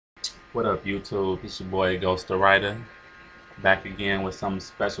What up, YouTube? It's your boy Ghost the Writer, back again with something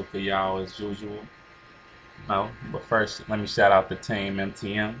special for y'all as usual. No, but first, let me shout out the team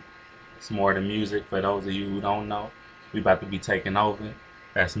MTM. It's more the music for those of you who don't know. We about to be taking over.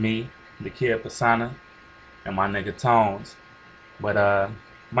 That's me, the Kid Persona, and my nigga Tones. But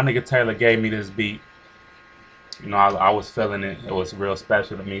my nigga Taylor gave me this beat. You know, I was feeling it. It was real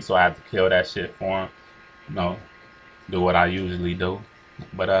special to me, so I had to kill that shit for him. You know, do what I usually do.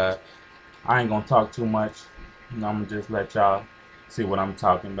 But I ain't gonna talk too much. You know, I'm gonna just let y'all see what I'm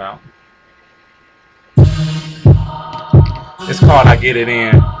talking about. It's called I Get It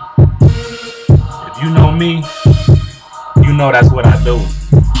In. If you know me, you know that's what I do.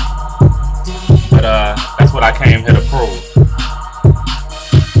 But that's what I came here to prove.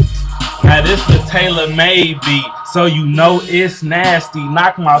 Now this the tailor-made beat, so you know it's nasty.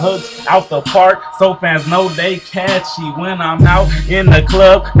 Knock my hooks out the park, so fans know they catchy. When I'm out in the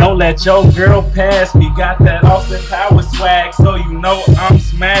club, don't let your girl pass me. Got that Austin Power swag, so you know I'm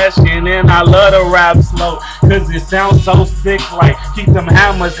smashing. And I love to rap slow, cause it sounds so sick. Like keep them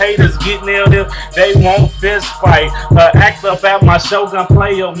hammers, haters get nailed if they won't fist fight. Act up at my Shogun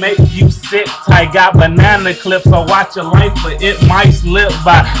player, make you sit tight. Got banana clips, so watch your life, but it might slip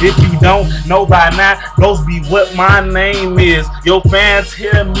by. If you don't know by now, Ghost be what my name is. Your fans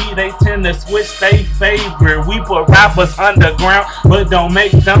hear me, they tend to switch they favorite. We put rappers underground, but don't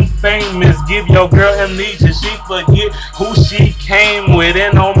make them famous. Give your girl amnesia, she forget who she came with.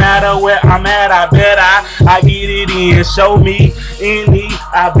 And no matter where I'm at, I bet I get it in. Show me any,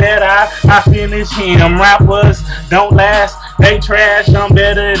 I bet I finish him. Rappers don't last, they trash, I'm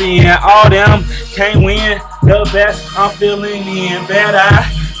better than all them. Can't win the best, I'm feeling in. Bet I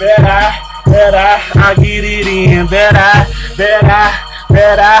get it in. Bet I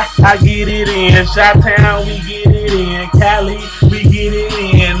get it in. Chi-Town, we get it in. Cali, we get it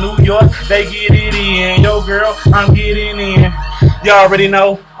in. New York, they get it in. Yo girl, I'm getting in. You already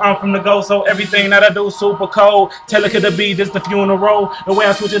know I'm from the go, so everything that I do super cold. Tell it could be just the funeral. The way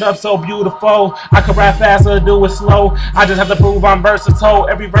I switch it up so beautiful. I could rap fast or do it slow. I just have to prove I'm versatile.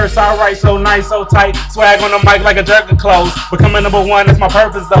 Every verse I write so nice, so tight. Swag on the mic like a jerk of clothes. Becoming number one, that's my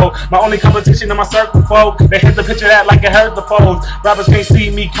purpose though. My only competition in my circle, folk. They hit the picture that like it hurt the foes. Rappers can't see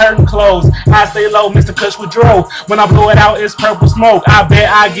me, curtain closed. I stay low, Mr. Kush withdraw. When I blow it out, it's purple smoke. I bet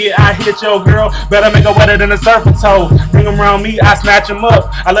I hit your girl. Better make her wetter than a serpent's toe. Bring them around me, I snatch them up.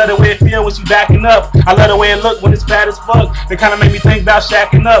 I love the way it feel when she backing up. I love the way it look when it's fat as fuck. They kinda make me think about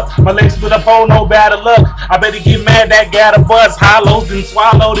shacking up. My legs split up, oh no bad luck. I bet he get mad, that got a buzz. Hollows then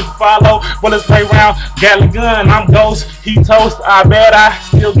swallowed and follow. Bullets play round, got a gun, I'm Ghost, he toast. I bet I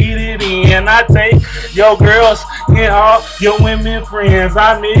still get it in. I take your girls and all your women friends.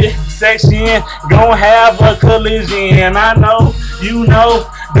 I'm in section, gon' have a collision. I know, you know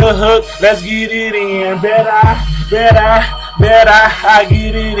the hook, let's get it in. Bet I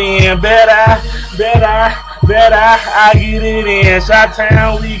get it in. Bet I get it in.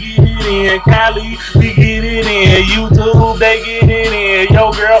 Chi-Town, we get it in. Cali, we get it in. YouTube, they get it in.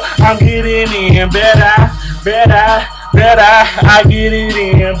 Yo girl, I'm getting in. Bet I get it in. Bet I get it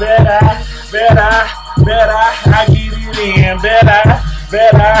in. Bet I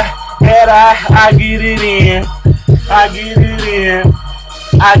get it in.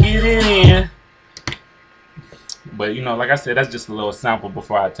 I get it in. But you know, like I said, that's just a little sample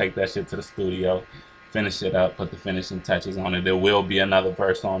before I take that shit to the studio, finish it up, put the finishing touches on it. There will be another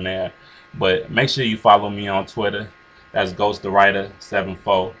verse on there. But make sure you follow me on Twitter. That's Ghost the Writer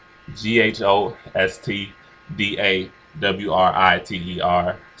 74.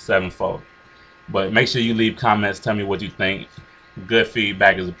 GHOSTDAWRITER 74. But make sure you leave comments, tell me what you think. Good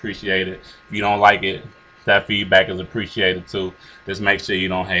feedback is appreciated. If you don't like it, that feedback is appreciated too. Just make sure you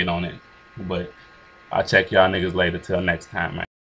don't hate on it. But I'll check y'all niggas later. Till next time, man.